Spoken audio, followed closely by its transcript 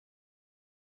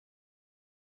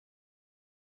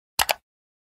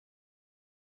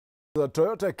The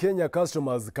Toyota Kenya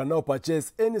customers can now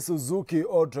purchase any Suzuki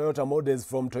or Toyota models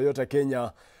from Toyota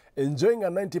Kenya, enjoying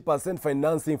a 90%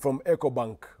 financing from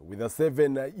Ecobank with a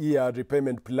 7-year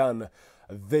repayment plan.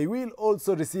 They will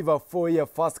also receive a 4-year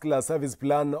first-class service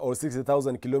plan or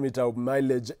 60,000 kilometer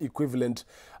mileage equivalent,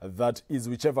 that is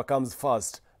whichever comes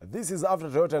first. This is after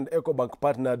Toyota and Ecobank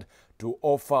partnered to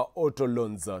offer auto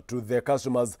loans to their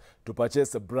customers to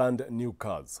purchase brand new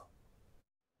cars.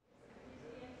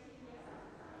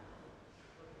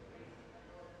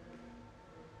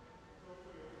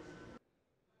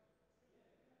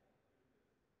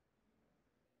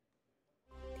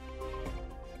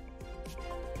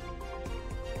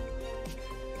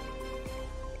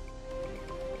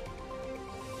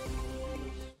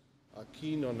 Are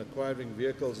keen on acquiring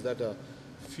vehicles that are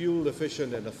fuel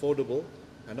efficient and affordable,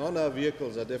 and all our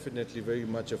vehicles are definitely very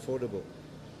much affordable.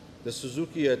 The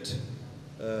Suzuki at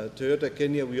Toyota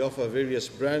Kenya, we offer various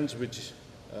brands which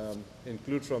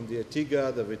include from the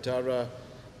Ertiga, the Vitara,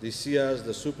 the Ciaz,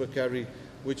 the Super Carry,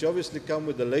 which obviously come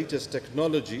with the latest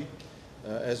technology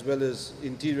as well as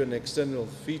interior and external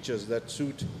features that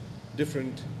suit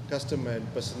different customer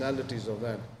and personalities of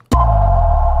that.